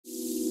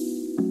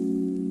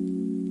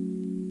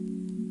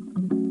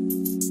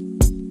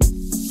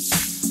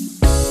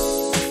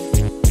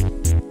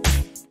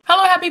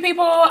happy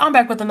people? I'm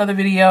back with another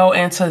video,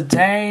 and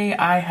today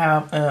I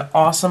have an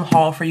awesome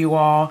haul for you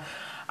all.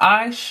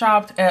 I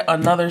shopped at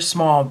another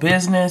small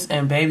business,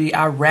 and baby,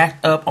 I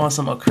racked up on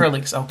some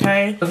acrylics,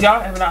 okay? If y'all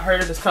have not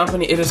heard of this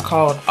company, it is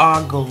called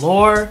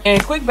AGalore.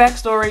 And quick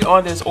backstory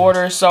on this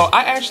order. So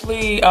I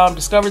actually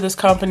discovered this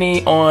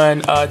company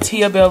on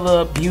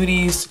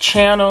TiaBellaBeauty's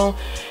channel.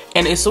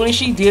 And as soon as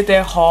she did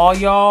that haul,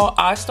 y'all,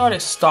 I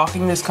started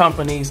stalking this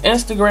company's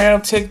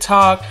Instagram,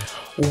 TikTok,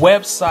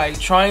 website,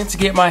 trying to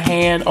get my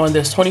hand on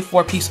this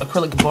 24-piece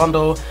acrylic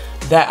bundle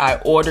that I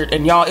ordered.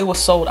 And y'all, it was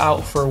sold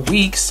out for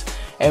weeks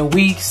and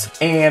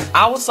weeks, and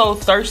I was so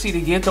thirsty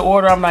to get the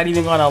order, I'm not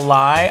even gonna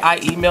lie. I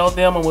emailed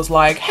them and was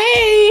like,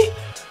 hey,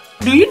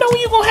 do you know when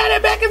you gonna have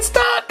that back in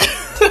stock?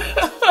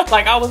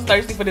 Like, I was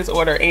thirsty for this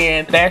order,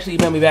 and they actually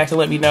emailed me back to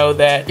let me know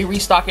that they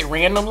restock it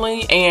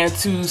randomly and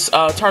to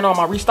turn on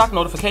my restock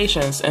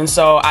notifications. And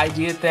so I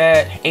did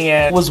that,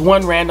 and it was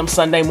one random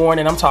Sunday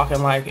morning. I'm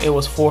talking like it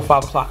was 4 or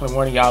 5 o'clock in the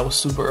morning, y'all. It was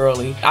super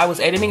early. I was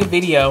editing a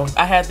video.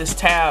 I had this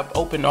tab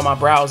open on my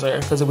browser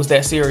because it was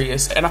that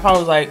serious, and I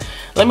finally was like,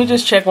 let me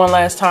just check one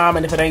last time,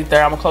 and if it ain't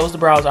there, I'm gonna close the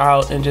browser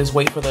out and just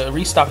wait for the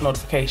restock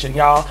notification.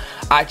 Y'all,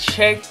 I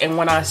checked, and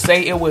when I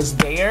say it was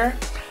there,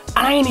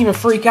 I ain't even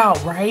freak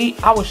out, right?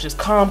 I was just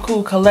calm,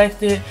 cool,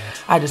 collected.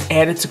 I just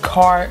added to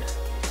cart,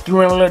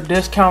 threw in a little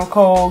discount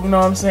code, you know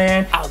what I'm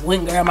saying? I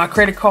went and grabbed my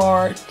credit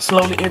card,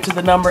 slowly entered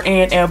the number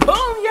in, and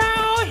boom,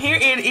 y'all, here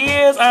it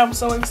is. I'm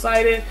so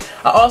excited.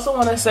 I also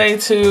want to say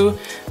too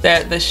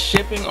that the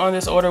shipping on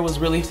this order was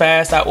really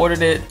fast. I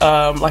ordered it,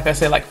 like I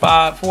said, like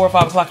 4 or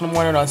 5 o'clock in the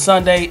morning on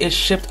Sunday. It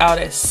shipped out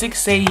at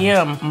 6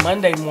 a.m.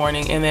 Monday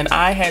morning, and then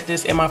I had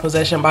this in my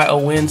possession by a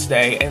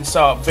Wednesday. And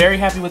so very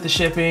happy with the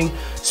shipping.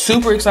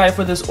 Super excited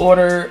for this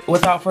order.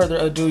 Without further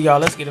ado, y'all,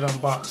 let's get it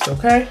unboxed,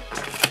 okay?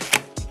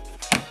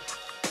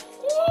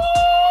 Ooh,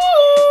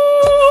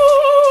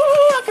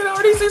 I can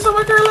already see some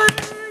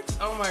acrylics.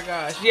 Oh my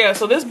gosh. Yeah,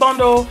 so this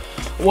bundle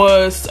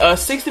was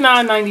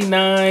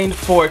 $69.99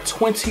 for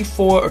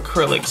 24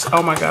 acrylics.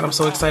 Oh my god, I'm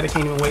so excited,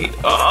 can't even wait.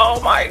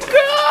 Oh my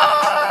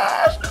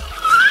gosh.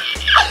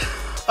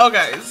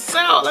 Okay,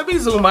 so let me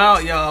zoom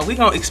out, y'all. We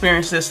gonna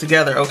experience this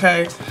together,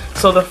 okay?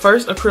 So the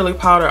first acrylic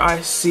powder I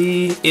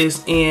see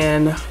is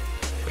in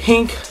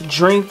Pink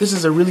Drink. This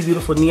is a really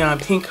beautiful neon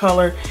pink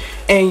color,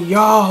 and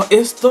y'all,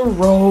 it's the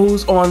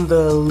rose on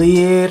the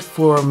lid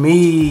for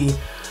me.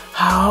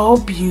 How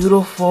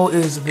beautiful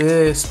is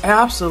this?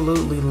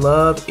 Absolutely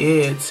love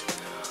it.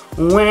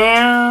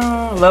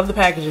 Wow, love the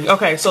packaging.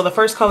 Okay, so the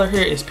first color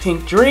here is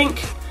Pink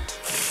Drink.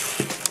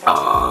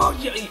 Oh,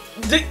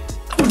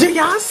 do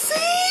y'all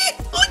see?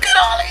 Look at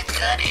all these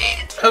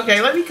goodies.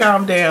 Okay, let me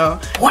calm down.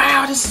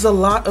 Wow, this is a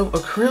lot of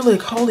acrylic.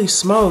 Holy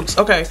smokes.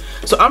 Okay,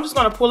 so I'm just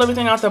gonna pull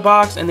everything out the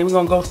box, and then we're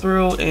gonna go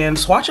through and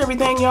swatch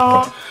everything,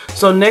 y'all.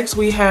 So next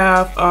we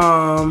have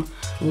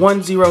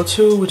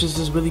 102, which is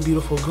this really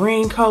beautiful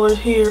green color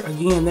here.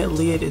 Again, that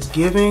lid is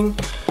giving.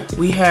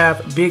 We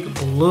have Big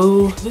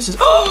Blue. This is,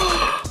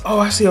 oh,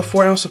 I see a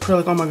 4-ounce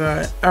acrylic. Oh my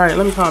god. All right,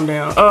 let me calm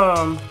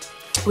down.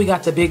 We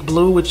got the Big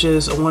Blue, which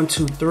is a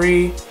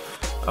 123.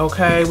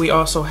 Okay, we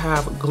also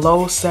have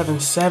Glow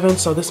 77.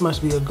 So this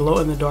must be a glow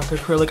in the dark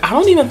acrylic. I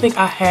don't even think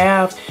I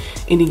have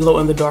any glow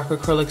in the dark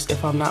acrylics,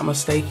 if I'm not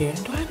mistaken.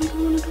 Do I have any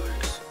glow in the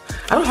darks?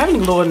 I don't have any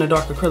glow in the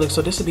dark acrylic,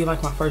 so this would be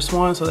like my first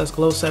one. So that's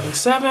Glow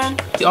 77.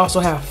 We also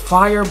have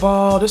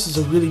Fireball. This is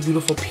a really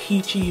beautiful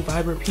peachy,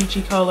 vibrant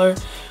peachy color.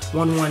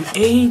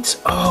 118.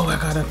 Oh, I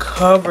got a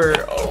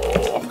cover.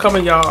 Oh, I'm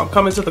coming, y'all. I'm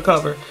coming to the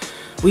cover.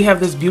 We have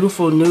this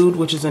beautiful nude,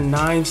 which is a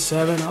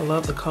 97. I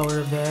love the color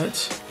of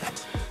that.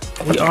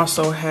 We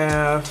also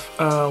have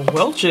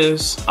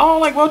Welch's. Oh,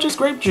 like Welch's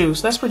grape juice.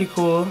 That's pretty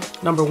cool.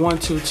 Number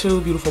 122,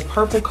 beautiful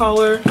purple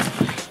color.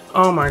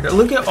 Oh my god,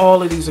 look at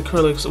all of these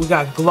acrylics. We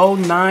got Glow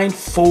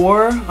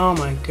 94. Oh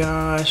my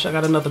gosh, I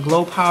got another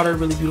glow powder,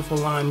 really beautiful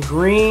lime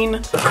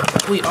green.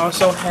 We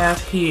also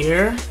have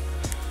here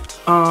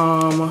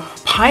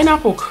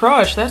Pineapple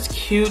Crush. That's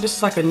cute. This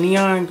is like a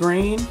neon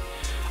green.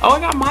 Oh, I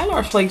got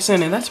Mylar flakes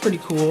in it. That's pretty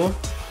cool.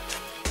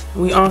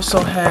 We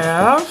also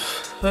have,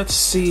 let's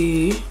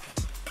see,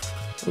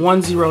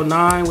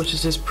 109, which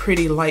is this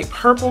pretty light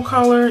purple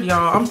color.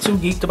 Y'all, I'm too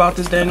geeked about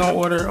this dang on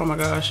order. Oh my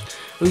gosh.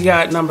 We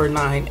got number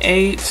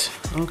 98,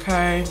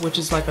 okay, which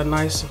is like a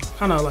nice,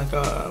 kind of like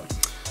a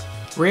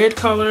red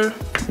color.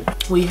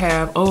 We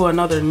have, oh,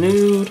 another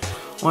nude,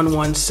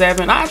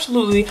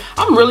 117.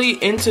 I'm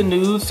really into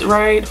nudes,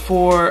 right,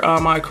 for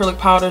my acrylic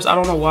powders. I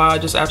don't know why, I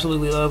just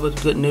absolutely love a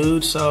good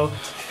nude, so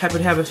happy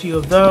to have a few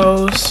of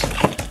those.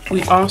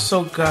 We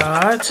also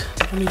got,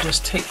 let me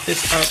just take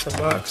this out the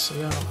box so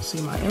y'all see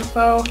my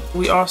info.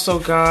 We also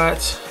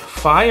got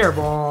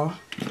Fireball.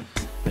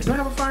 Do I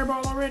have a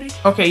Fireball already?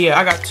 Okay, yeah,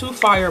 I got 2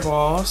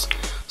 Fireballs,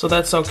 so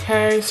that's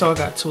okay. So I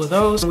got 2 of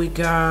those. We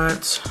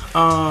got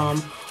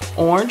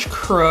Orange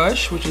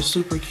Crush, which is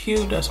super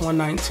cute. That's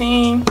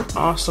 119.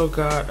 Also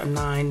got a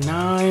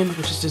 99,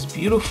 which is this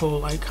beautiful,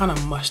 like kind of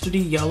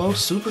mustardy yellow,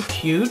 super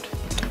cute.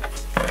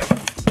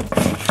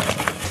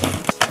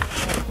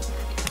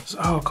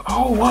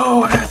 Oh,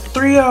 whoa, I got 3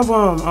 3 of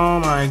them. Oh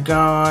my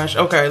gosh.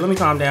 Okay, let me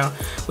calm down.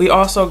 We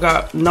also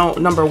got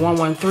number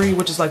 113,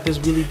 which is like this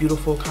really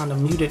beautiful kind of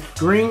muted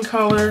green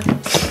color.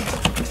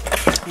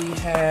 We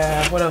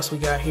have, what else we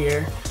got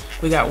here?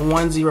 We got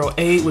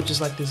 108, which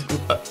is like this,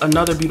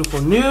 another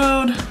beautiful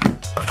nude.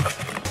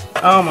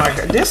 Oh my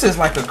god, this is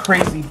like a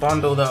crazy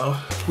bundle though.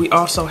 We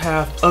also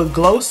have a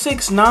Glow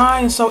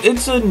 69, so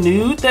it's a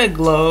nude that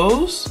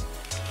glows.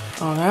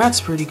 Oh,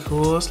 that's pretty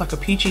cool. It's like a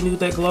peachy nude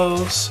that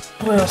glows.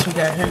 What else we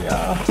got here,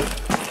 y'all?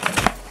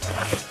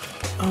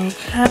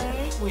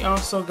 Okay, we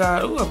also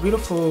got, ooh, a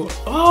beautiful,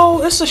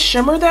 oh, it's a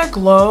shimmer that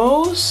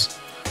glows.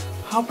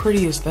 How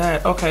pretty is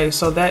that? Okay,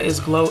 so that is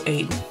Glow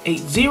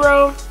 880.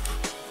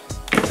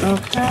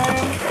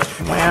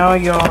 Okay, wow,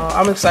 y'all,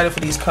 I'm excited for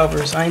these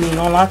covers. I ain't even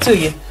gonna lie to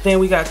you. Then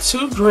we got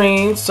 2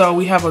 greens, so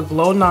we have a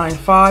Glow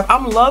 95.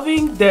 I'm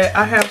loving that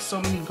I have so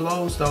many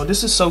glows though.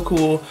 This is so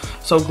cool.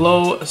 So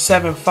Glow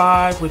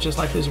 75, which is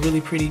like this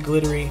really pretty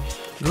glittery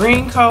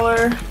green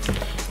color.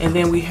 And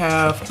then we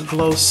have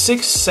Glow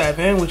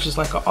 67, which is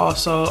like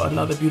also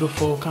another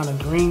beautiful kind of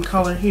green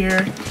color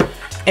here.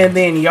 And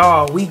then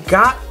y'all, we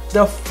got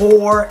the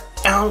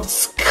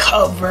 4-ounce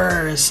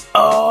covers.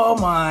 Oh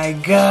my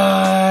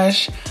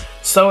gosh,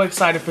 so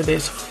excited for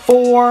this.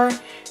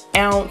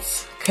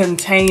 4-ounce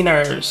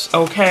containers.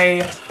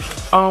 Okay,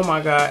 oh my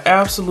god,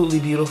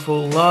 absolutely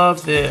beautiful.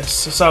 Love this.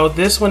 So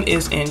this one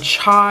is in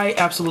chai,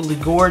 absolutely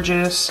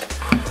gorgeous.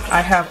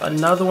 I have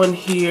another one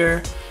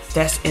here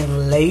that's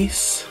in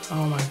lace.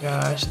 Oh my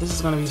gosh, this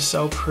is gonna be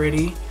so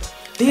pretty.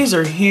 These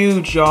are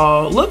huge,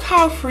 y'all. Look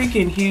how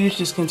freaking huge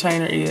this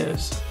container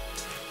is.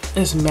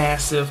 It's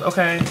massive,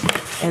 okay?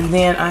 And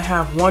then I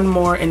have one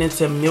more, and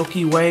it's a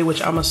Milky Way,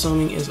 which I'm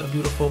assuming is a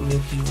beautiful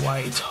milky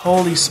white.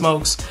 Holy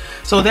smokes.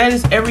 So that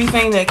is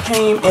everything that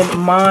came in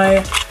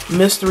my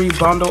mystery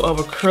bundle of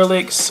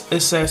acrylics.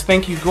 It says,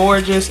 thank you,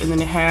 gorgeous. And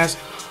then it has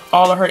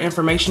all of her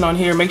information on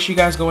here. Make sure you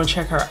guys go and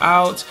check her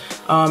out.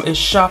 It's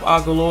Shop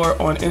AGalore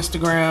on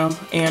Instagram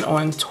and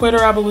on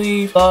Twitter, I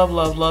believe. Love,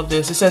 love, love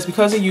this. It says,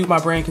 because of you, my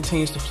brand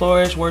continues to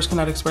flourish. Words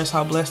cannot express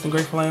how blessed and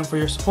grateful I am for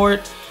your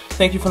support.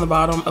 Thank you from the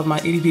bottom of my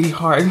itty bitty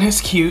heart. And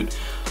that's cute.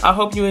 I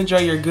hope you enjoy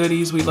your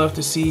goodies. We love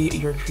to see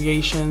your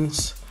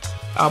creations.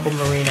 Album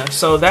Marina.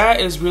 So that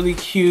is really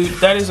cute.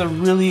 That is a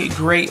really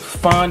great,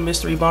 fun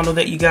mystery bundle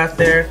that you got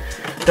there,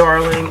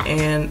 darling.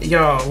 And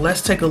y'all,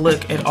 let's take a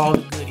look at all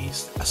the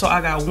goodies. So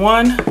I got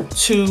 1,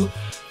 2,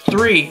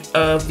 3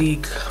 of the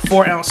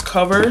 4-ounce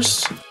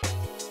covers.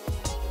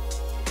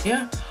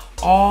 Yeah,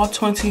 all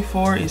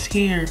 24 is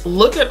here.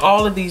 Look at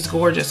all of these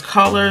gorgeous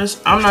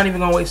colors. I'm not even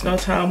gonna waste no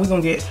time. We're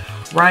gonna get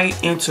right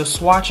into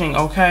swatching,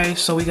 okay?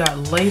 So we got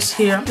lace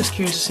here. I'm just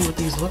curious to see what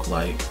these look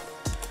like.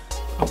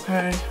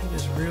 Okay, I'm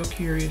just real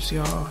curious,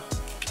 y'all.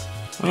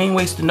 We ain't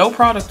wasting no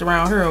product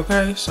around here,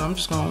 okay? So I'm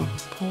just gonna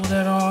pull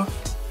that off.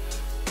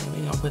 And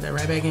we're gonna put that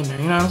right back in there,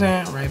 you know what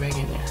I'm saying? Right back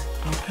in there.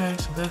 Okay,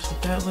 so that's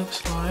what that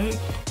looks like.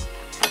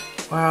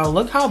 Wow,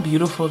 look how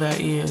beautiful that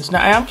is.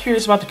 Now, I'm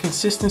curious about the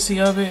consistency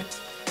of it.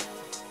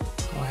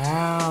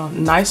 Wow,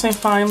 nice and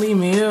finely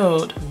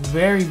milled.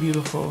 Very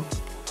beautiful.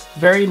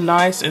 Very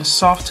nice and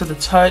soft to the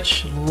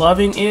touch.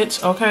 Loving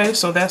it. Okay,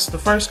 so that's the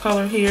first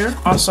color here.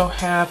 Also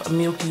have a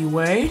Milky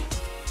Way.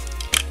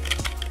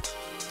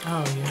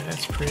 Oh yeah,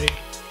 that's pretty.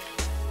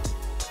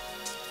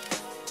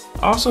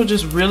 Also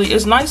just really,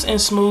 it's nice and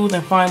smooth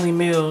and finely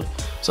milled.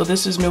 So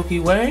this is Milky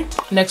Way.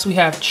 Next we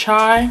have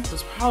Chai.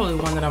 It's probably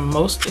the one that I'm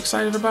most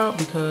excited about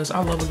because I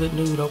love a good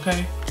nude,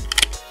 okay?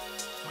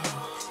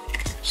 Oh,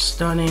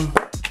 stunning.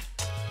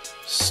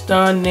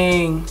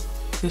 Stunning.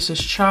 This is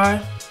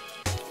Chai.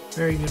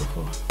 Very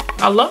beautiful.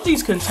 I love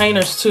these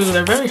containers too.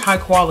 They're very high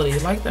quality. I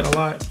like that a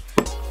lot.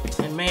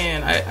 And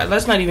man,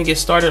 let's not even get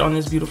started on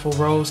this beautiful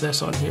rose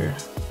that's on here.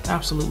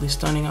 Absolutely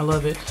stunning. I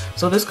love it.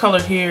 So this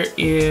color here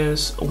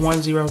is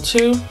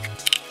 102.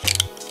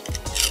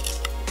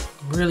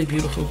 Really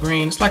beautiful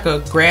green. It's like a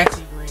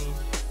grassy green.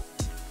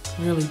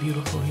 Really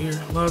beautiful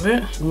here. Love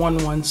it.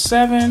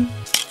 117.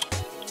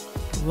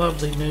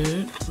 Lovely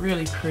nude.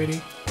 Really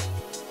pretty.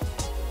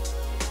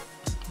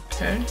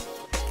 Okay.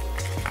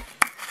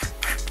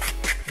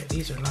 Yeah,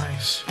 these are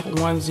nice.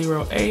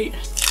 108.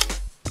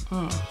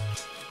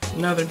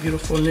 Another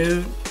beautiful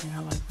nude. Yeah,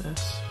 I like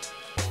this.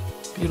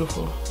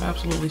 Beautiful.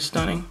 Absolutely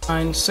stunning.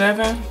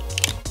 97.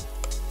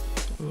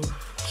 Ooh,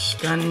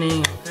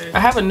 stunning. Okay. I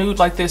have a nude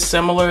like this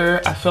similar,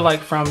 I feel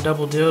like from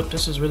Double Dip.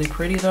 This is really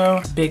pretty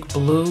though. Big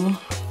blue.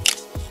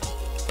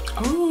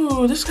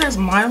 Ooh, this has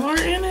Mylar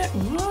in it?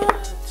 What?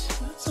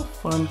 That's a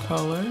fun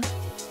color.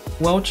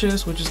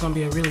 Welch's, which is gonna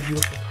be a really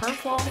beautiful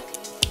purple.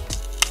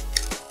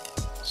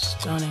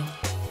 Stunning.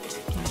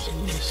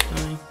 Absolutely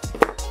stunning.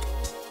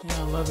 Yeah,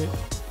 I love it.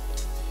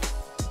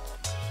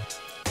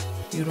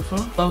 Beautiful.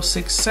 Low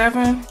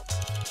 67.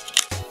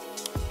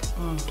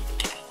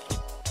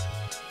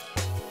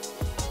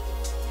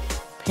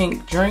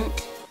 Pink drink.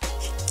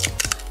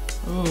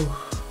 Ooh,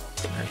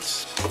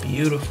 that's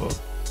beautiful.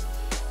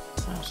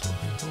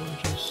 Absolutely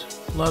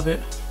gorgeous. Love it.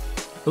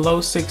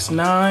 Glow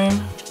 69.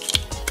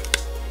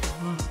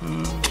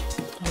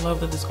 I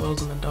love that this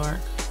glows in the dark.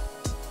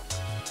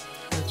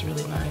 That's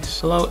really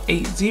nice. Glow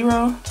 80. Ooh,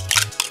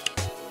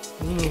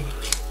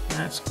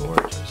 that's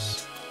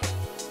gorgeous.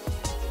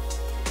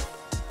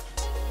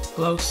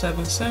 Glow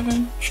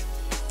 77.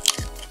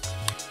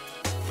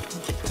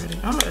 That's pretty.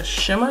 Oh, a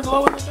shimmer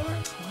glow in the dark.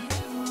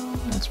 Wow,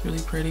 that's really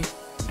pretty.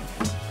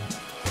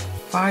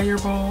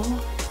 Fireball.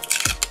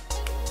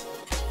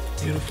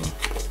 Beautiful.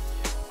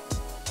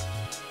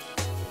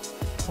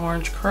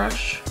 Orange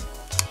Crush.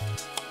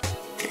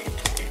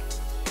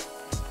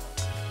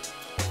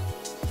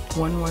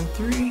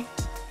 113.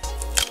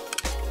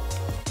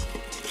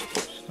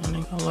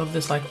 Stunning. I love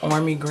this like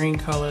army green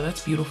color.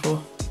 That's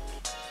beautiful.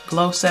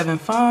 Glow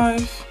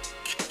 75.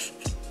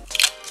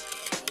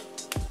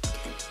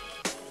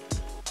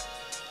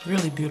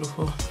 Really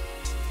beautiful.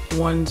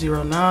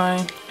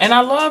 109. And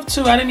I love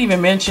too, I didn't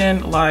even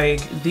mention,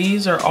 like,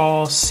 these are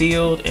all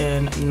sealed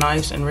and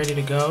nice and ready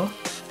to go.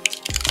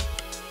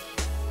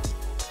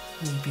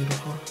 Really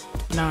beautiful.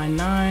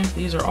 99.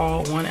 These are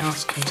all 1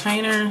 ounce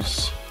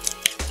containers.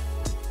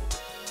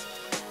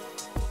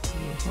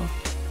 Beautiful.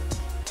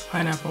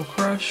 Pineapple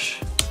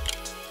Crush.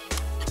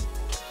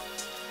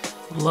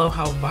 Love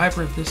how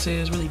vibrant this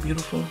is, really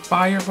beautiful.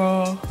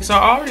 Fireball. So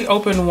I already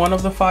opened one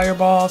of the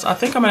fireballs. I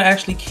think I'm gonna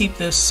actually keep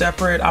this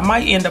separate. I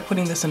might end up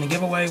putting this in a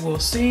giveaway, we'll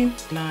see.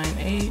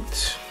 98.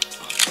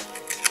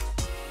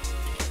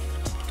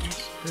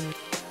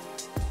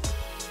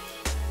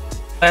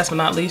 Last but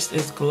not least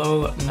is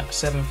Glow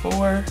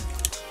 74.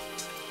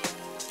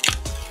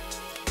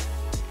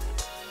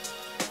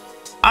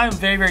 I'm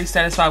very, very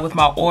satisfied with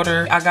my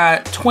order. I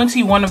got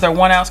 21 of their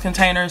 1 ounce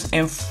containers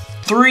and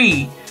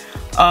 3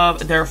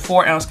 of their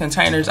 4 ounce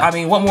containers. I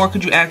mean, what more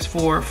could you ask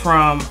for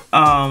from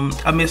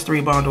a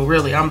mystery bundle,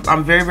 really?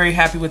 I'm very, very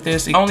happy with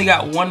this. I only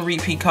got 1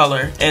 repeat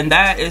color, and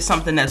that is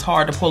something that's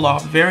hard to pull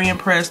off. Very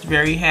impressed,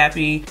 very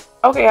happy.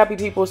 Okay, happy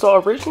people, so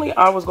originally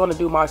I was going to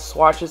do my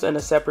swatches in a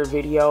separate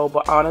video,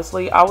 but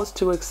honestly I was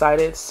too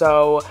excited,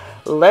 so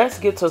let's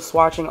get to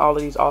swatching all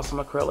of these awesome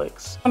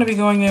acrylics. I'm going to be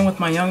going in with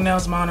my Young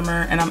Nails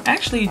monomer, and I'm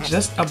actually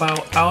just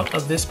about out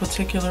of this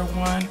particular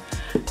one.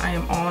 I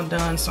am all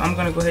done, so I'm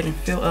going to go ahead and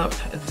fill up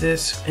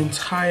this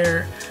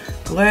entire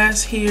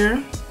glass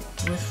here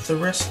with the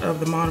rest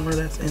of the monomer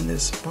that's in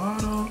this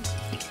bottle.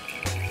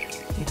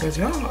 Because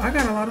y'all, I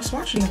got a lot of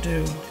swatching to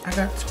do. I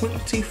got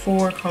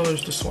 24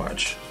 colors to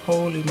swatch.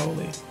 Holy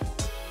moly.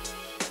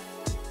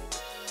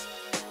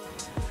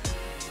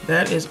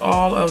 That is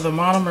all of the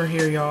monomer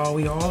here, y'all.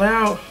 We all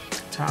out.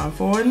 Time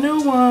for a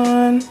new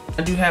one.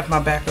 I do have my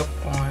backup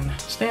on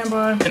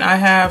standby. And I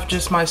have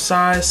just my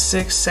size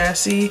 6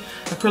 Sassy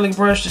acrylic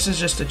brush. This is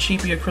just a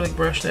cheapy acrylic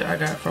brush that I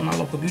got from my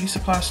local beauty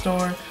supply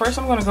store. First,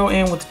 I'm gonna go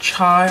in with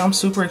Chai. I'm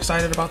super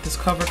excited about this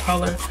cover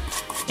color.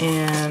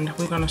 And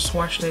we're gonna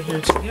swatch that here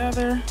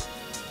together.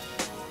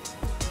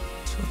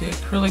 So the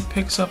acrylic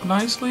picks up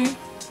nicely.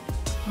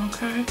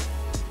 Okay.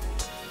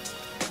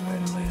 Go ahead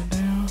and lay it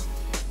down.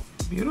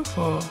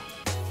 Beautiful.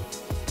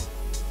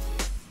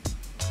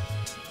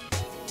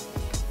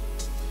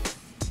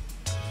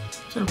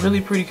 It's a really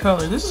pretty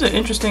color. This is an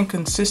interesting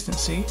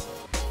consistency.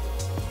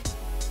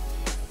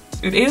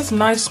 It is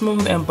nice,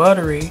 smooth, and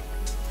buttery.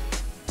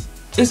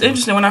 It's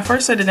interesting. When I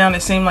first set it down,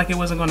 it seemed like it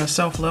wasn't gonna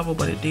self-level,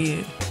 but it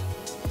did.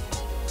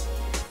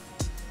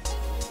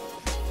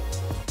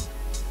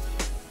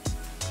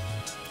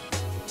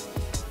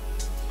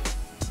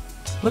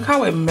 Look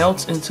how it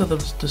melts into the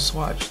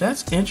swatch.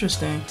 That's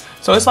interesting.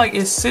 So it's like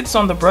it sits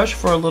on the brush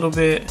for a little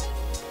bit.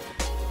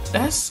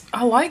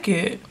 I like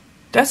it.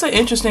 That's an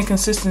interesting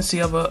consistency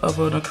of an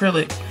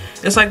acrylic.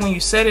 It's like when you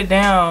set it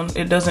down,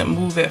 it doesn't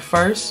move at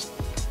first,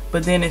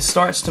 but then it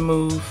starts to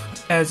move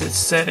as it's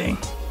setting.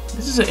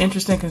 This is an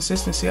interesting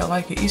consistency. I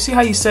like it. You see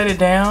how you set it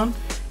down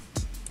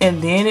and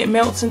then it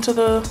melts into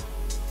the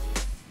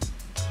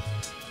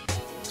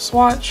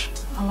swatch?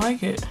 I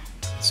like it.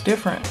 It's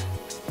different.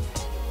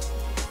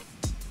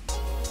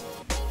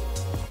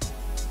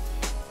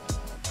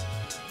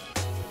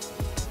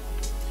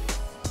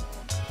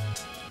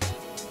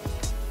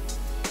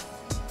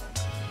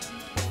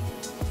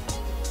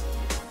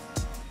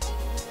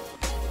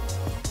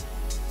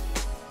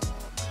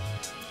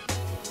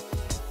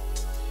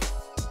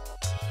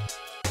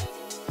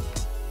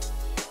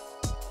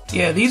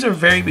 Yeah, these are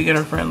very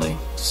beginner friendly.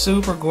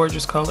 Super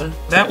gorgeous color.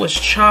 That was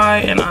Chai,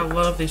 and I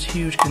love this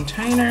huge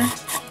container.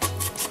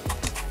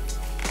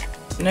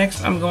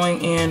 Next, I'm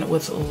going in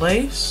with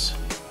Lace.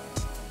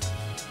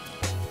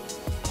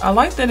 I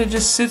like that it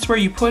just sits where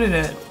you put it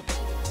at,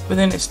 but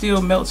then it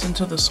still melts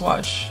into the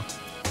swatch.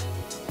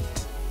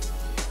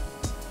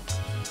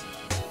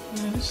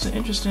 Yeah, this is an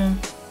interesting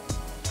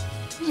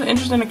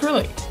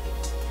acrylic.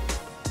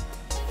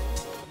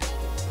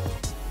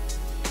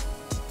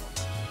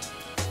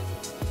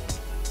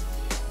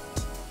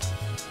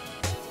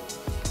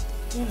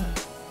 Yeah,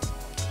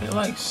 it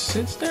like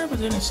sits there, but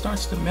then it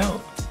starts to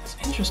melt. It's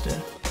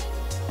interesting.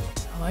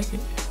 I like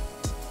it.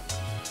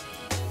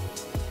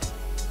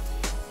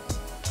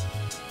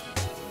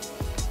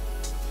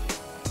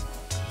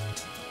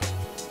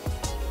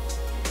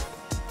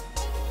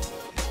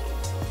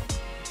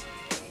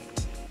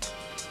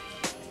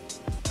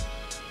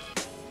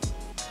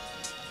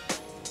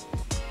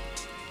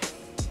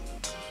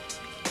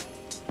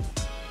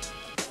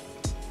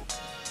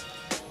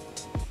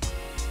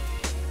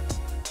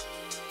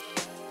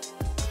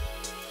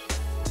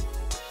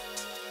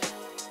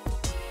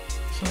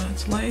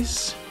 That's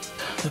lace.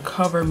 The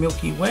cover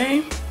Milky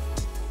Way.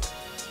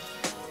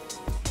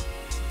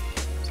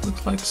 This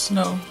looks like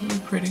snow, really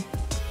pretty.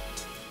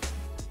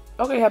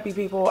 Okay, happy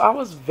people, I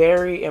was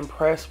very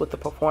impressed with the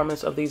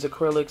performance of these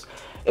acrylics.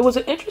 It was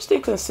an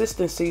interesting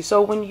consistency.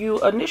 So when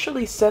you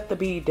initially set the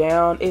bead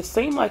down, it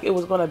seemed like it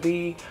was going to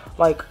be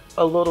like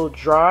a little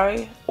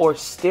dry or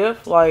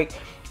stiff. Like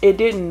it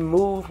didn't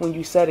move when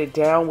you set it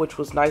down, which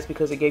was nice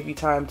because it gave you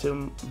time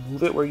to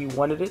move it where you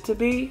wanted it to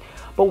be.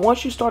 But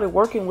once you started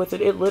working with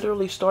it, it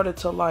literally started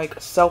to like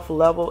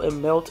self-level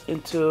and melt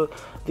into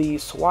the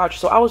swatch.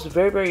 So I was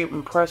very, very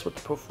impressed with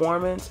the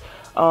performance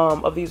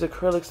of these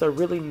acrylics. They're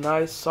really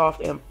nice,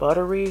 soft, and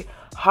buttery.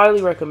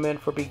 Highly recommend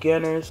for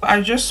beginners.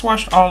 I just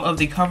swatched all of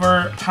the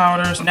cover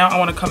powders. Now I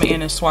want to come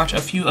in and swatch a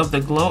few of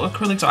the glow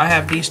acrylics. So I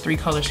have these 3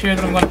 colors here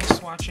that I'm going to be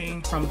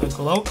swatching from the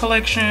glow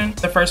collection.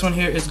 The first one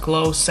here is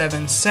Glow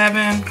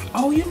 77.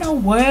 Oh, you know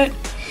what?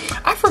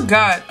 I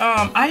forgot.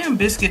 I Am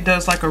Biscuit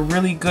does like a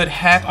really good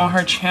hack on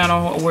her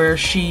channel where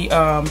she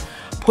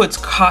puts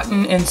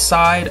cotton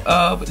inside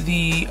of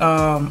the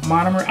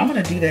monomer. I'm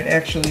gonna do that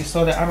actually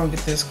so that I don't get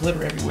this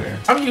glitter everywhere.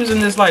 I'm using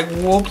this like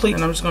wool pleat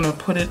and I'm just gonna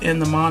put it in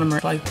the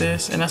monomer like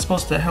this, and that's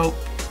supposed to help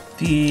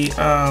the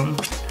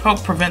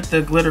help prevent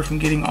the glitter from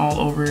getting all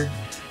over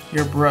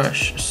your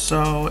brush.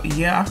 So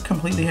yeah, I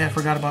completely had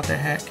forgot about that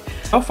hack.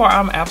 So far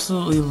I'm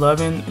absolutely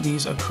loving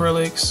these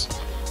acrylics.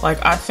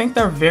 Like I think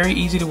they're very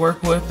easy to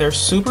work with. They're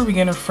super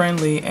beginner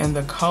friendly and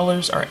the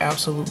colors are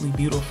absolutely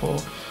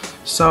beautiful.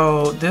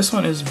 So this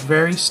one is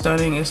very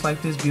stunning. It's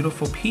like this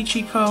beautiful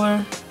peachy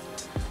color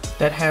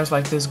that has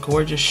like this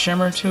gorgeous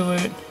shimmer to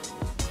it.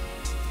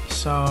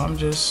 So I'm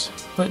just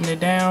putting it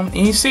down.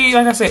 And you see,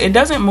 like I said, it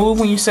doesn't move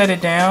when you set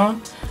it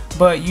down,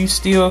 but it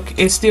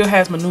still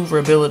has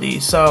maneuverability.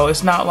 So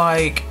it's not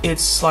like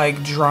it's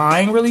like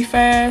drying really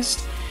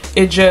fast.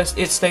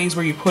 It stays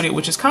where you put it,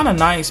 which is kind of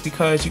nice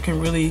because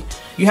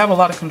you have a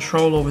lot of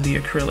control over the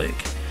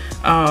acrylic.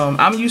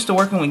 I'm used to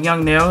working with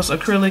Young Nails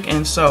acrylic,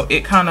 and so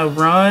it kind of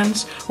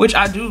runs, which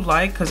I do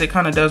like because it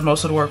kind of does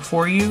most of the work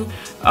for you.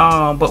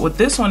 But with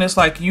this one, it's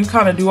like you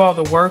kind of do all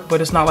the work, but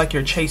it's not like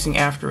you're chasing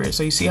after it.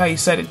 So you see how you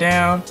set it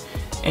down,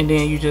 and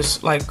then you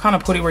just like kind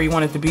of put it where you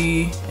want it to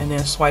be, and then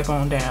swipe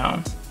on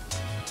down.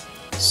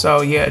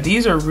 So yeah,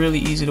 these are really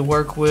easy to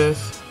work with.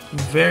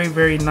 Very,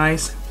 very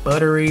nice,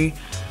 buttery,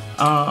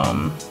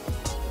 and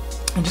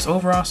just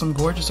overall some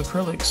gorgeous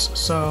acrylics.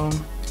 So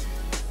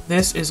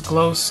this is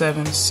Glow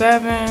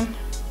 77.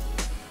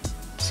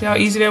 See how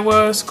easy that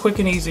was? Quick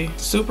and easy.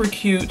 Super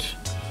cute.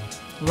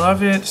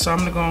 Love it. So I'm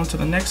gonna go on to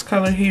the next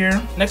color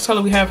here. Next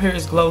color we have here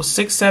is Glow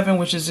 67,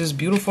 which is this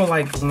beautiful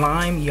like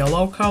lime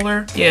yellow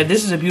color. Yeah,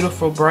 this is a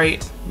beautiful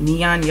bright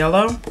neon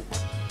yellow.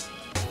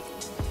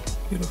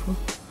 Beautiful.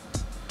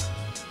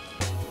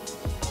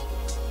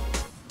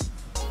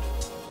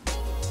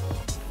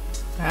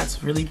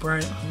 That's really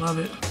bright. I love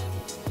it.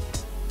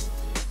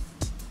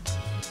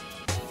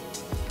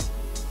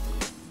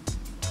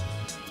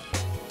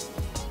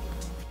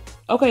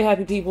 Okay,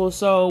 happy people,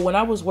 so when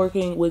I was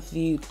working with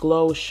the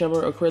Glow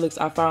Shimmer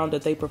acrylics, I found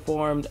that they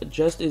performed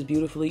just as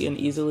beautifully and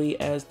easily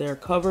as their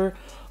cover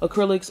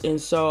acrylics, and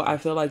so I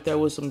feel like there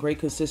was some great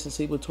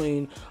consistency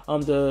between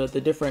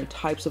the different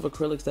types of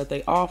acrylics that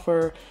they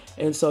offer.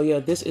 And so yeah,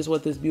 this is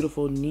what this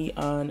beautiful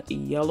neon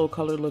yellow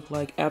color looked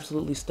like.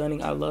 Absolutely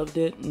stunning. I loved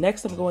it.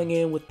 Next I'm going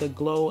in with the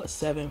Glow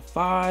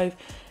 75,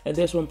 and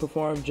this one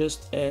performed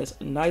just as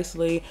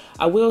nicely.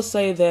 I will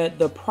say that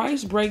the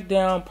price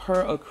breakdown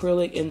per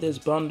acrylic in this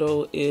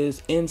bundle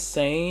is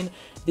insane.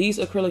 These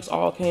acrylics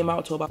all came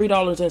out to about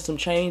 $3 and some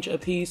change a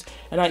piece,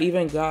 and I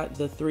even got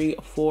the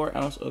 3-4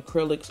 ounce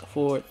acrylics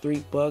for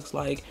 $3.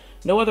 Like,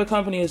 no other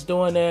company is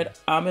doing that.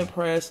 I'm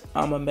impressed,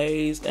 I'm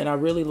amazed, and I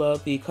really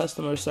love the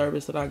customer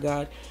service that I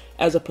got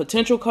as a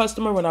potential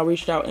customer when I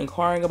reached out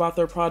inquiring about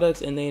their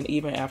products, and then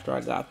even after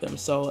I got them.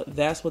 So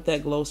that's what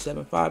that Glow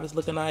 75 is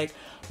looking like.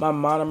 My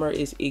monomer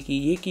is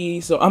icky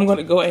yicky, so I'm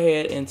gonna go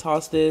ahead and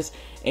toss this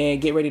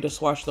and get ready to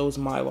swatch those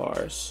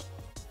Mylars.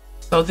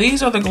 So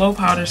these are the glow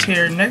powders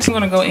here. Next I'm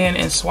gonna go in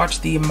and swatch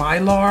the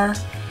Mylar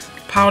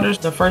powders.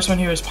 The first one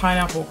here is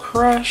Pineapple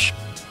Crush.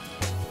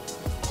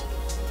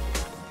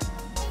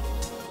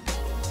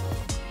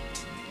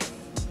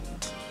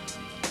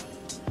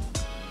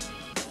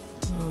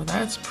 Oh,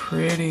 that's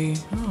pretty.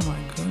 Oh my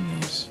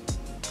goodness.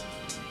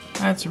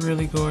 That's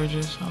really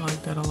gorgeous. I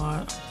like that a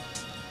lot.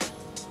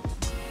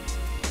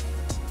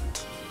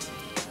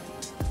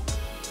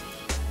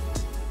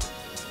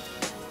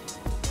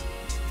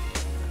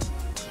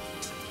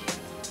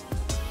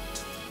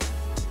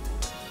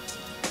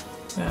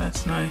 Yeah,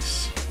 that's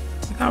nice.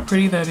 Look how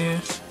pretty that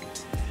is.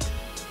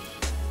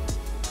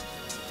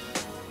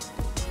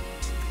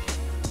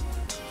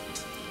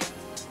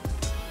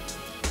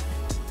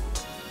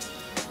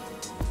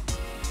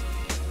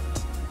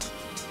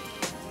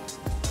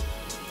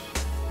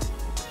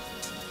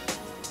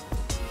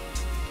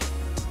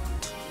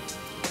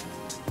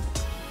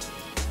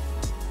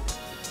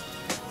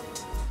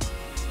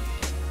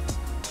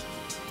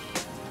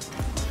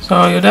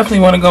 So you'll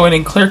definitely want to go in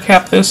and clear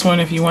cap this one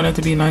if you want it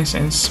to be nice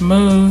and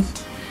smooth.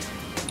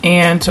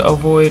 and to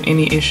avoid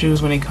any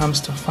issues when it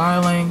comes to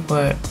filing.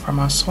 But for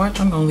my swatch,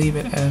 I'm gonna leave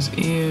it as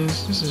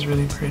is. This is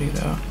really pretty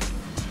though.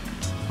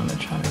 I'm gonna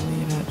try to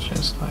leave it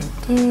just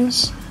like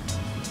this.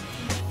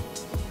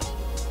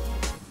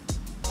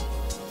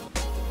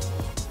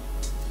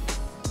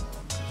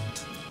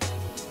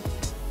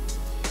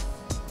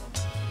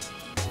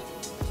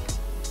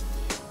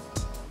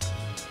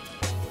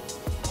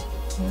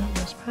 Yeah,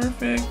 that's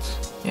perfect.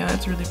 Yeah,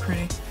 that's really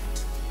pretty.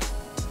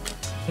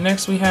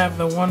 Next we have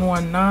the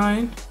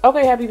 119.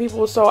 Okay, happy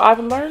people, so I've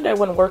learned that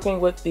when working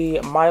with the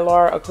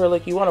Mylar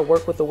acrylic, you want to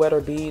work with the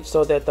wetter bead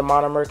so that the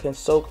monomer can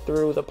soak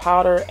through the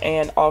powder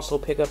and also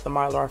pick up the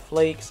Mylar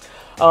flakes.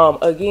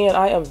 Again,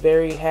 I am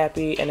very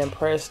happy and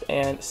impressed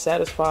and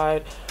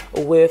satisfied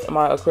with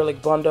my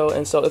acrylic bundle,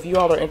 and so if you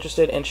all are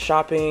interested in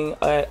shopping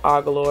at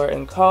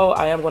AGalore & Co,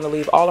 I am going to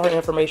leave all her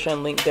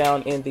information linked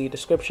down in the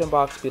description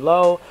box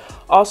below.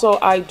 Also,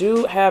 I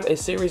do have a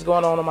series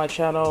going on my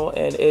channel,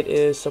 and it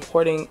is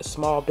supporting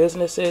small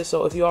businesses.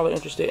 So if you all are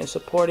interested in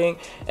supporting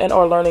and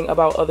or learning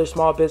about other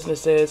small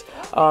businesses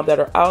that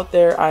are out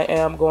there, I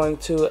am going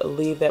to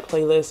leave that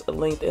playlist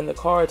linked in the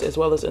cards as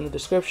well as in the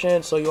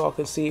description, so you all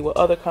can see what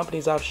other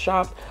companies I've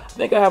shopped. I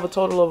think I have a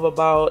total of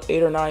about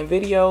 8 or 9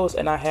 videos,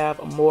 and I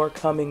have more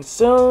coming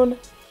soon.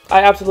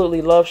 I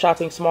absolutely love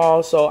shopping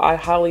small, so I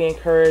highly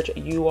encourage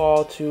you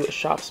all to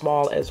shop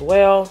small as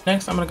well.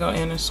 Next, I'm gonna go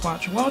in and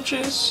swatch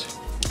Welch's.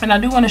 And I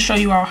do want to show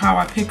you all how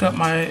I pick up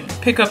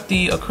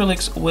the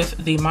acrylics with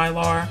the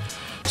Mylar.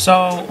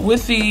 So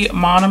with the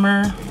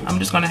monomer, I'm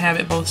just going to have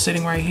it both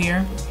sitting right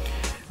here,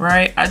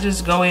 right? I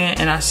just go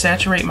in and I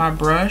saturate my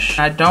brush.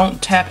 I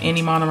don't tap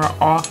any monomer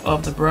off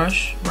of the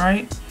brush,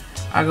 right?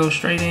 I go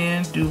straight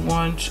in, do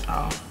one.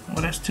 Oh,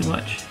 well, that's too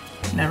much.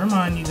 Never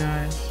mind, you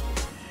guys.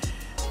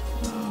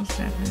 Oh,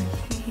 saturate.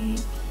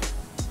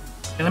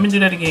 Okay, let me do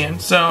that again.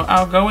 So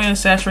I'll go in,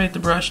 saturate the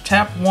brush,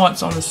 tap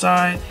once on the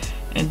side,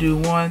 and do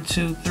 1,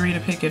 2, 3 to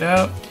pick it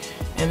up.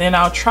 And then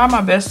I'll try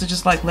my best to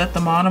just like let the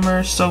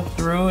monomer soak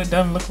through. It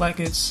doesn't look like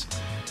it's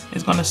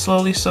gonna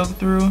slowly soak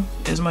through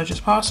as much as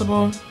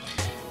possible.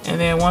 And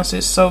then once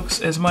it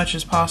soaks as much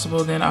as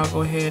possible, then I'll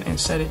go ahead and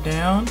set it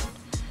down.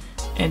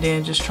 And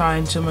then just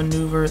trying to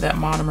maneuver that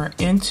monomer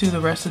into the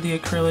rest of the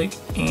acrylic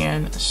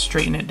and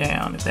straighten it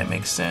down, if that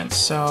makes sense.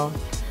 So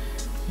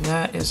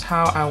that is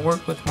how I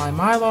work with my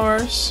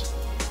Mylars.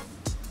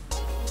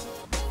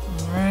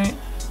 All right,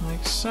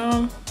 like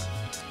so.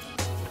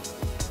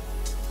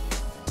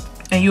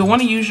 And you'll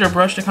want to use your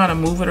brush to kind of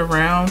move it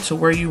around to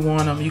where you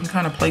want them. You can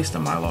kind of place the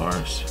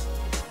Mylars.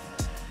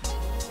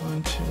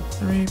 1, 2,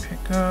 3,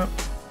 pick up,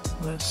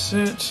 let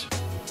sit,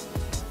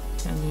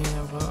 and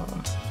then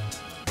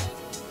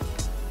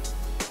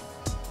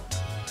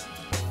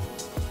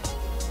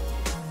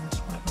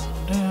swipe it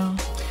on down.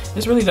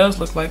 This really does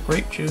look like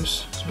grape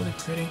juice. It's really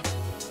pretty.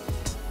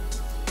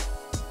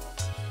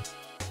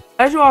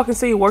 As you all can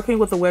see, working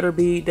with a wetter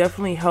bead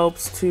definitely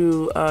helps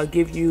to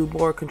give you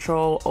more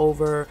control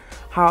over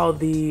how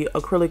the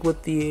acrylic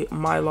with the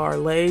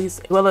Mylar lays,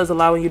 as well as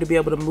allowing you to be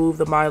able to move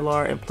the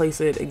Mylar and place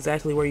it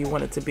exactly where you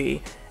want it to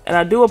be. And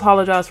I do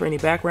apologize for any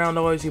background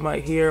noise you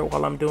might hear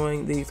while I'm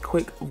doing these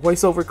quick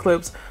voiceover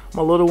clips.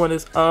 My little one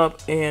is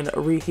up and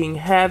wreaking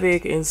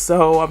havoc, and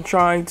so I'm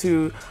trying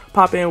to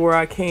pop in where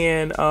I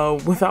can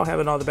without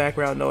having all the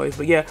background noise.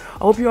 But yeah, I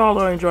hope you all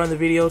are enjoying the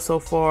video so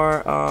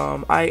far.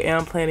 I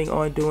am planning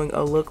on doing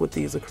a look with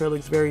these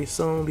acrylics very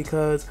soon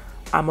because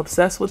I'm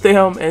obsessed with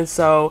them, and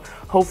so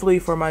hopefully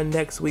for my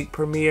next week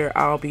premiere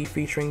I'll be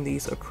featuring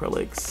these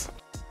acrylics.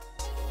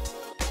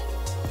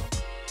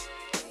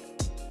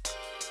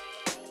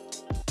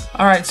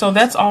 Alright, so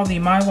that's all the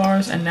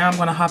Mylars, and now I'm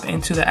going to hop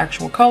into the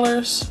actual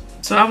colors.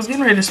 So I was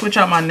getting ready to switch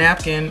out my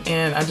napkin,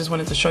 and I just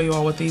wanted to show you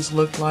all what these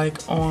look like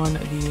on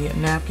the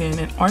napkin,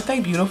 and aren't they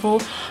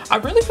beautiful? I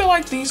really feel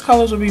like these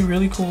colors would be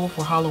really cool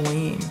for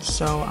Halloween,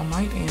 so I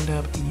might end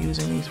up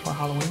using these for a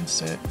Halloween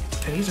set.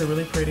 Okay, these are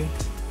really pretty.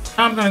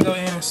 Now I'm gonna go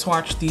in and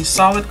swatch these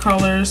solid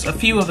colors, a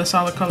few of the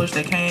solid colors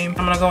that came.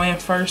 I'm gonna go in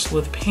first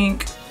with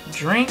Pink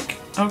Drink.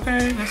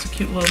 Okay, that's a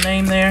cute little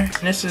name there.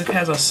 And this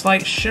has a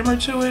slight shimmer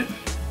to it.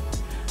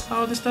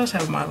 Oh, this does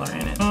have Mylar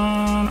in it.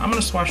 I'm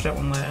gonna swatch that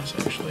one last,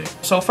 actually.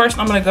 So first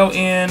I'm gonna go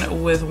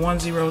in with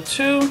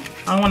 102.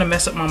 I don't wanna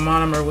mess up my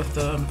monomer with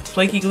the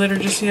flaky glitter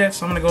just yet,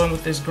 so I'm gonna go in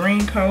with this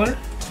green color.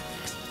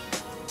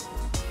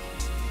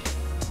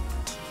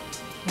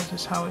 This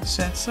is how it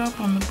sets up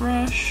on the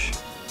brush.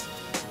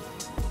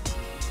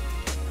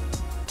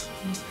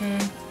 Okay,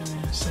 and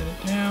then set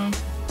it down.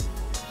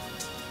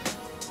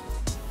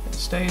 It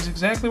stays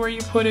exactly where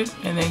you put it,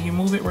 and then you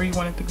move it where you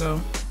want it to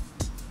go.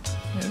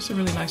 Yeah, it's a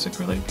really nice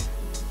acrylic.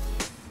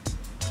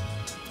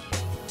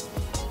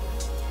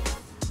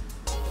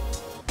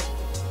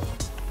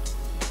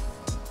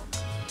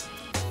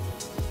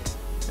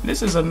 And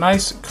this is a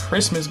nice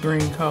Christmas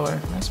green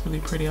color. That's really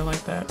pretty, I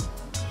like that.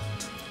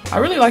 I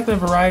really like the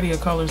variety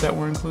of colors that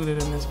were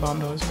included in this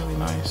bundle. It's really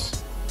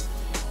nice.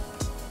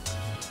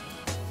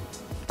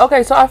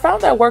 Okay, so I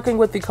found that working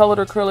with the colored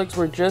acrylics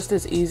were just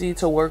as easy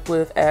to work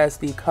with as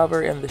the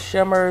cover and the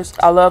shimmers.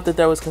 I love that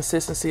there was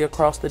consistency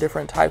across the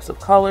different types of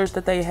colors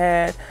that they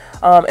had.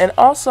 And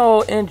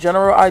also, in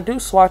general, I do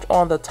swatch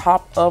on the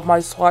top of my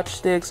swatch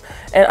sticks,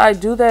 and I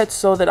do that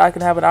so that I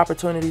can have an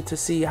opportunity to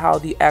see how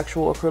the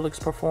actual acrylics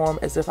perform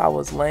as if I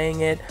was laying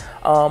it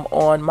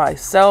on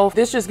myself.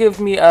 This just gives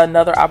me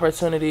another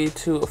opportunity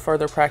to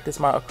further practice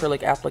my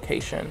acrylic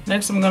application.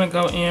 Next, I'm going to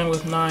go in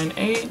with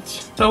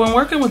 9/8. So when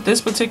working with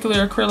this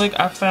particular acrylic,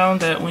 I found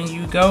that when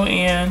you go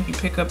in, you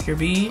pick up your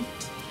bead,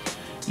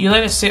 you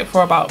let it sit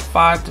for about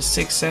 5 to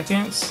 6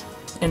 seconds.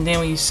 And then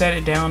when you set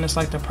it down, it's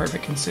like the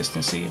perfect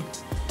consistency.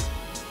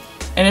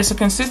 And it's a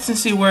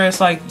consistency where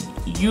it's like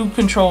you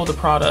control the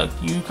product.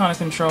 You kind of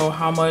control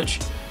how much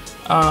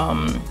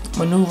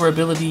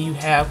maneuverability you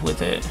have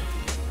with it.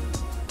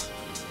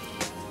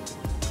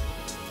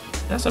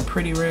 That's a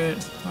pretty red.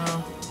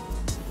 Wow.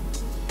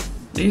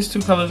 These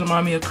two colors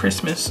remind me of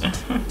Christmas.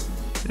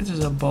 This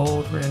is a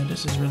bold red.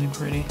 This is really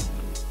pretty.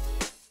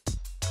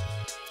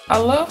 I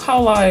love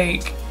how,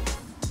 like,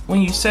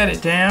 when you set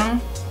it down,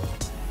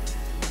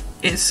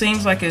 it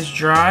seems like it's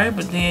dry,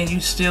 but then you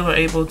still are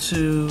able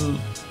to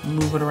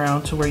move it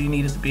around to where you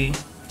need it to be.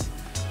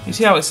 You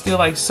see how it still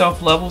like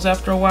self-levels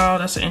after a while?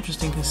 That's an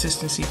interesting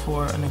consistency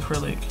for an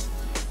acrylic.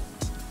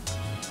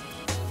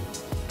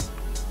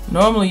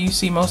 Normally you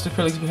see most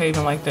acrylics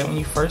behaving like that when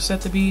you first set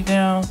the bead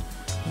down.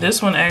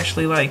 This one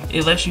actually, like,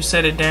 it lets you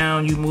set it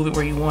down, you move it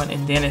where you want,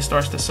 and then it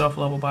starts to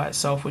self-level by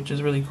itself, which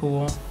is really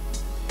cool.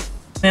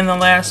 And the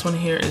last one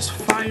here is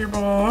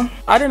Fireball.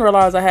 I didn't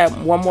realize I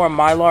had one more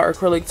Mylar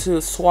acrylic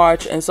to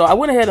swatch, and so I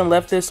went ahead and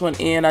left this one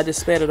in. I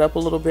just sped it up a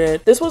little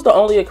bit. This was the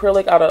only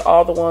acrylic out of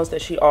all the ones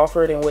that she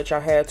offered in which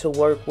I had to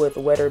work with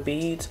wetter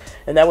beads,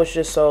 and that was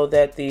just so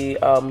that the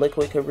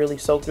liquid could really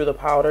soak through the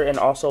powder and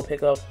also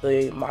pick up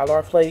the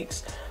Mylar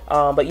flakes.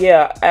 But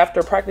yeah,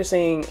 after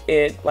practicing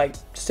it like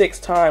 6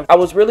 times, I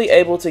was really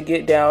able to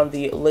get down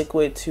the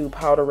liquid to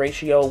powder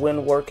ratio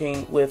when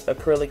working with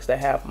acrylics that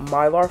have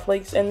Mylar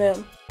flakes in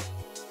them.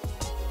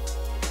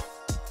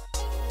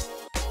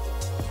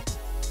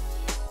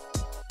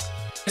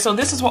 So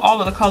this is what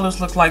all of the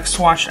colors look like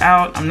swatched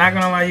out. I'm not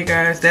gonna lie, you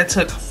guys, that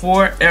took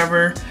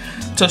forever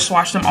to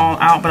swatch them all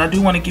out, but I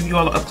do want to give you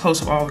all up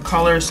close of all the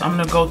colors. I'm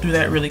gonna go through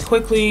that really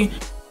quickly.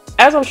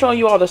 As I'm showing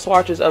you all the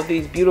swatches of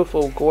these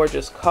beautiful,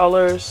 gorgeous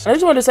colors, I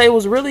just wanted to say it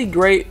was really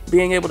great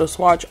being able to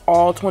swatch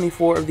all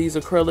 24 of these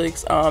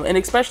acrylics, and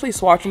especially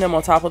swatching them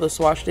on top of the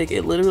swatch stick.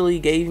 It literally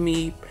gave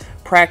me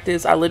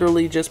practice. I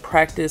literally just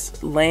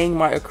practiced laying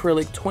my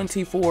acrylic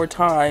 24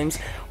 times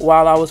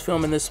while I was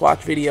filming this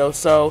swatch video.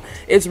 So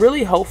it's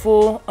really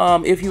helpful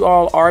if you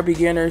all are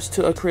beginners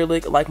to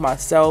acrylic like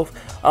myself,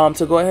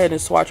 to go ahead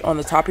and swatch on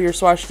the top of your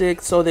swatch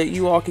stick so that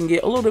you all can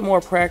get a little bit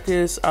more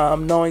practice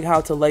knowing how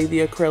to lay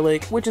the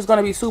acrylic, which is going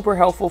to be super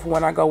helpful for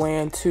when I go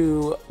in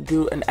to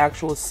do an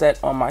actual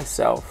set on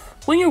myself.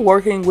 When you're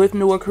working with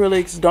new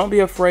acrylics, don't be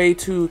afraid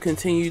to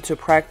continue to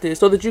practice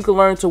so that you can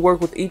learn to work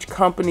with each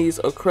company's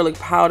acrylic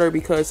powder,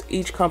 because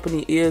each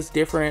company is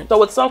different. So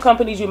with some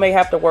companies you may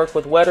have to work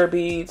with wetter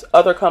beads,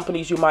 other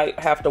companies you might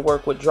have to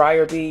work with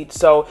drier beads.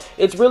 So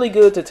it's really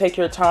good to take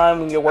your time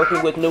when you're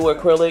working with new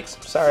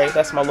acrylics. Sorry,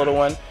 that's my little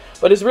one.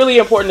 But it's really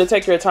important to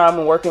take your time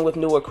when working with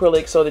new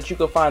acrylics so that you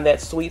can find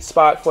that sweet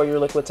spot for your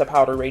liquid to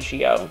powder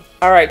ratio.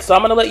 All right, so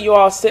I'm gonna let you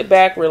all sit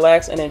back,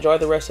 relax, and enjoy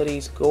the rest of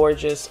these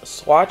gorgeous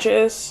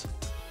swatches.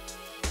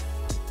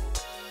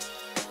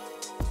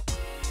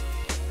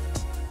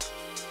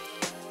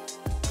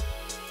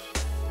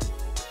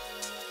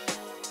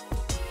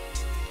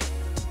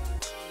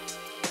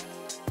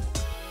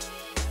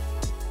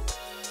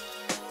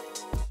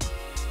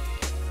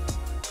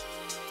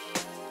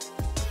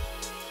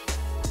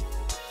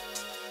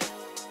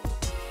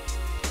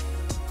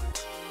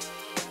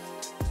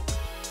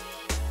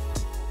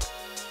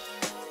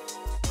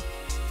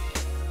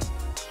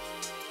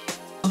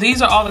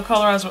 These are all the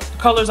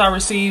colors I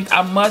received.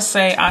 I must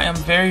say I am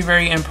very,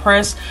 very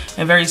impressed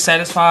and very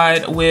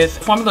satisfied with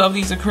the formula of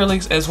these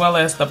acrylics, as well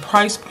as the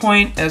price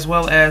point, as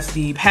well as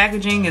the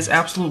packaging is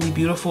absolutely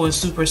beautiful and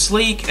super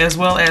sleek, as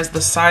well as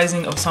the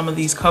sizing of some of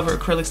these cover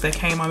acrylics that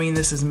came. I mean,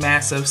 this is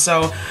massive.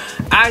 So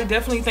I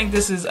definitely think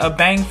this is a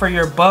bang for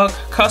your buck.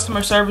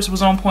 Customer service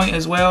was on point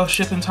as well.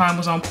 Shipping time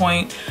was on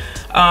point.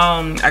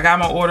 I got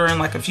my order in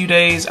like a few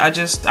days.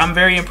 I'm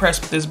very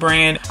impressed with this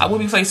brand. I will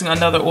be placing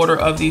another order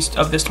of this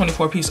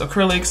 24-piece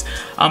acrylics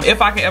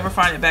if I can ever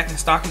find it back in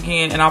stock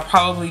again, and I'll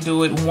probably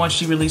do it once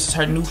she releases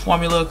her new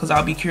formula, because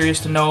I'll be curious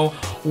to know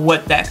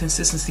what that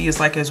consistency is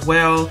like as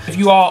well. If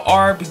you all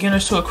are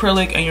beginners to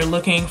acrylic and you're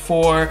looking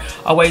for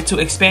a way to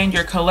expand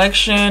your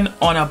collection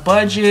on a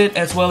budget,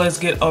 as well as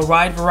get a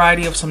wide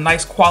variety of some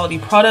nice quality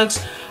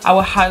products, I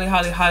would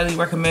highly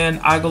recommend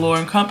AGalore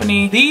and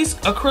Company. These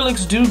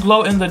acrylics do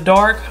glow in the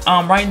dark.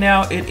 Right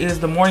now it is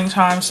the morning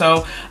time,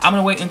 so I'm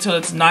gonna wait until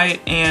it's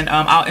night, and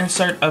I'll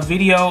insert a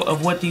video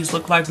of what these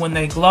look like when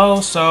they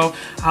glow. So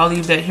I'll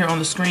leave that here on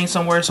the screen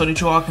somewhere so that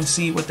you all can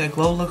see what that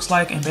glow looks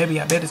like. And baby,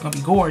 I bet it's gonna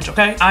be gorgeous,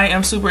 okay? I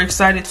am super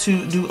excited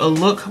to do a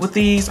look with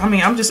these. I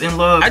mean, I'm just in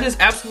love. I just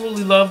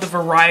absolutely love the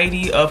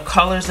variety of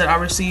colors that I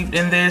received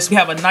in this. We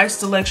have a nice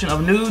selection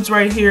of nudes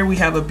right here. We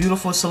have a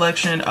beautiful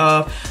selection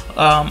of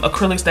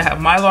acrylics that have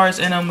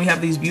mylars in them. We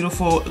have these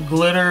beautiful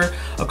glitter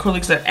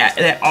acrylics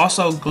that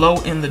also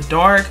glow in the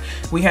dark.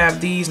 We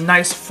have these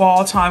nice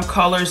fall time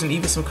colors and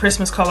even some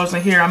Christmas colors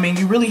in here. I mean,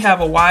 you really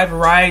have a wide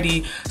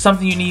variety,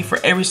 something you need for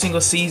every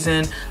single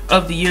season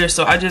of the year.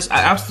 So I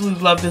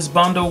absolutely love this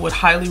bundle, would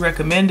highly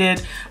recommend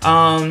it.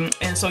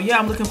 And so yeah,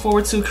 I'm looking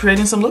forward to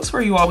creating some looks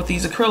for you all with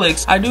these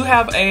acrylics. I do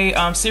have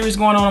a series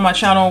going on my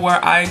channel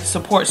where I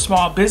support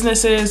small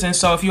businesses, and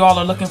so if you all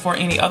are looking for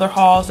any other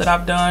hauls that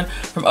I've done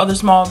from other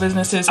small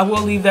businesses, I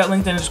will leave that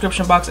linked in the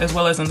description box as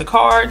well as in the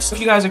cards. If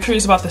you guys are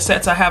curious about the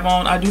sets I have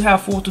on, I do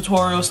have full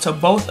tutorials to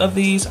both of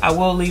these. I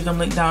will leave them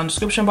linked down in the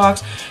description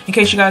box in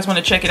case you guys want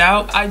to check it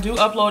out. I do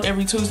upload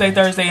every Tuesday,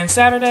 Thursday, and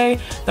Saturday.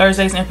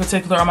 Thursdays in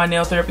particular are my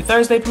Nail Therapy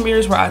Thursday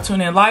premieres, where I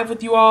tune in live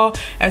with you all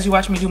as you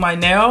watch me do my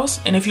nails.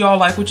 And if you all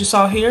like what you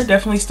saw here,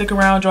 definitely stick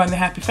around, join the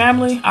happy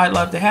family. I'd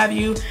love to have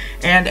you.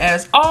 And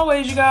as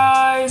always, you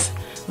guys,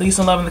 leave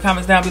some love in the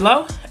comments down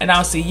below, and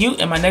I'll see you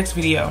in my next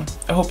video.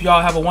 I hope you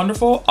all have a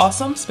wonderful,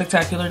 awesome,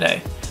 spectacular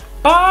day.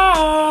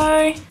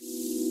 Bye!